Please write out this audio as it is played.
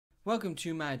Welcome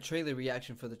to my trailer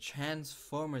reaction for the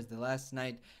Transformers The Last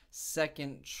Night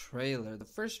second trailer. The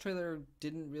first trailer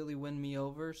didn't really win me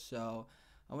over, so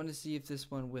I want to see if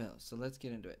this one will. So let's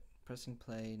get into it. Pressing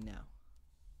play now.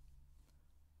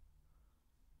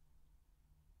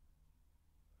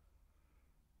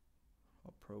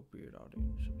 Appropriate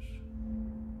audiences.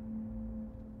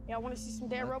 Y'all want to see some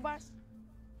dead robots?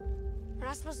 We're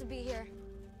not supposed to be here.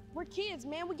 We're kids,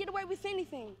 man. We get away with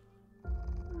anything.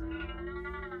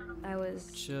 I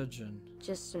was Children.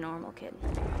 just a normal kid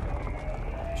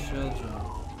Children.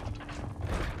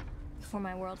 before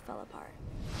my world fell apart.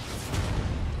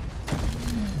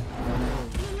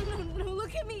 No,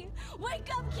 look at me! Wake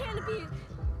up, Canopy!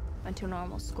 Went to a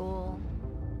normal school.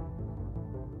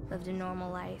 Lived a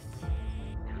normal life.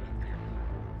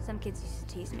 Some kids used to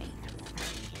tease me.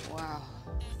 Wow.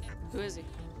 Who is he?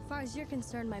 As far as you're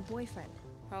concerned, my boyfriend.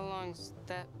 How long's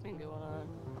that been going on?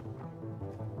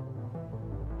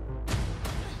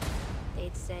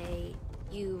 They'd say,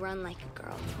 you run like a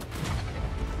girl.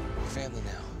 We're family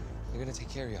now. We're gonna take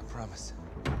care of you, I promise.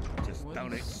 Just What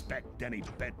don't is- expect any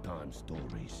bedtime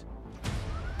stories.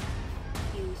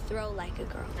 You throw like a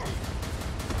girl.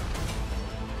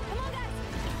 Come on, guys!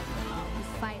 You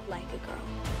fight like a girl.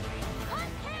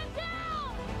 Hunt him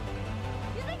down!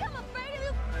 You think I'm afraid of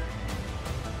you?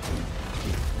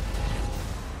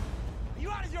 Are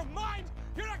you out of your mind?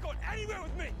 You're not going anywhere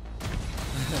with me!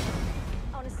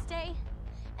 I want to stay,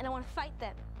 and I want to fight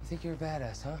them. You think you're a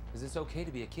badass, huh? Is this okay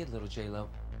to be a kid, little J-Lo?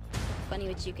 Funny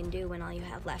what you can do when all you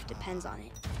have left depends on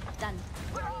it. Done.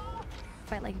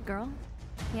 Fight like a girl?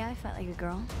 Yeah, I fight like a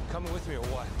girl. Coming with me or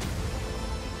what?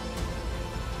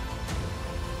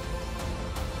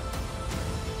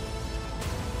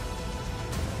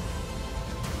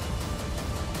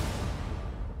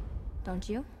 Don't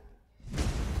you?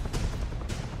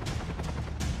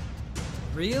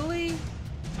 Really?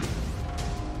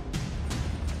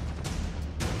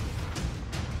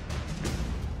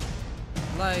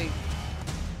 Like,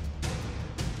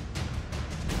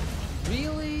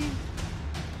 really?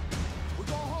 We're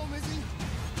going home, Izzy.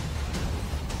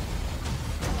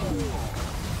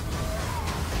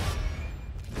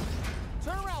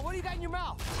 Turn around. What do you got in your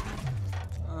mouth?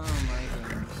 Oh my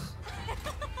goodness.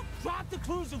 Drop the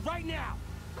cruiser right now!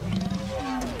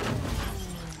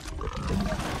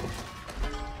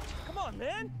 Come on,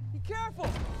 man! Be careful!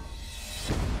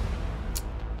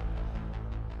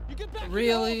 You get back in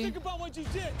your hole, Really? think about what you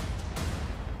did!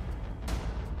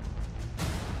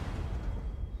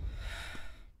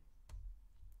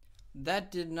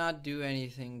 That did not do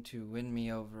anything to win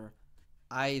me over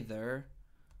either.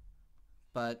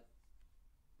 But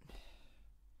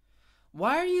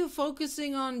why are you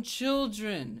focusing on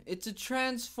children? It's a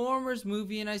Transformers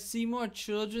movie and I see more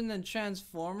children than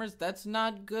Transformers. That's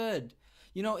not good.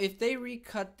 You know, if they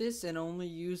recut this and only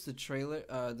use the trailer,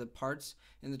 the parts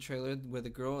in the trailer where the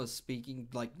girl is speaking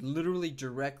like literally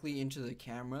directly into the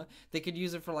camera, they could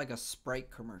use it for like a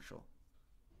Sprite commercial.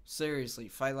 Seriously,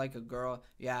 fight like a girl.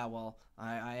 Yeah, well,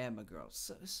 I am a girl.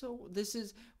 So this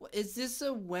is this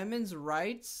a women's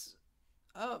rights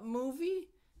movie?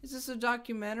 Is this a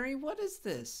documentary? What is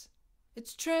this?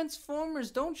 It's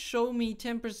Transformers. Don't show me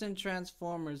 10%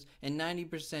 Transformers and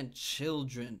 90%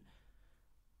 children.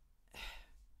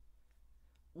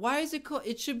 Why is it called?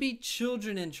 It should be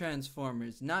children in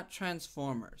Transformers, not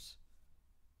Transformers.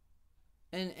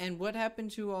 And what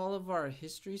happened to all of our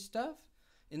history stuff?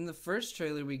 In the first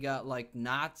trailer, we got like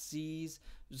Nazis,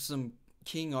 some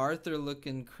King Arthur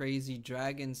looking crazy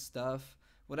dragon stuff.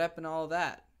 What happened to all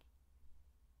that?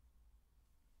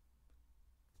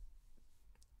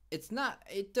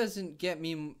 It doesn't get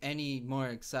me any more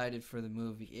excited for the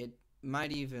movie. It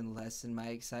might even lessen my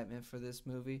excitement for this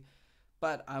movie.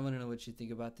 But I want to know what you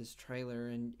think about this trailer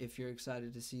and if you're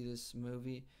excited to see this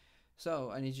movie.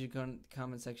 So I need you to go in the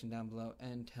comment section down below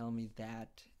and tell me that.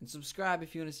 And subscribe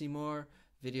if you want to see more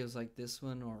videos like this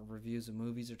one or reviews of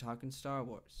movies or talking Star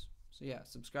Wars. So yeah,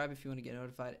 subscribe if you want to get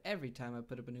notified every time I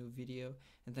put up a new video.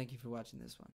 And thank you for watching this one.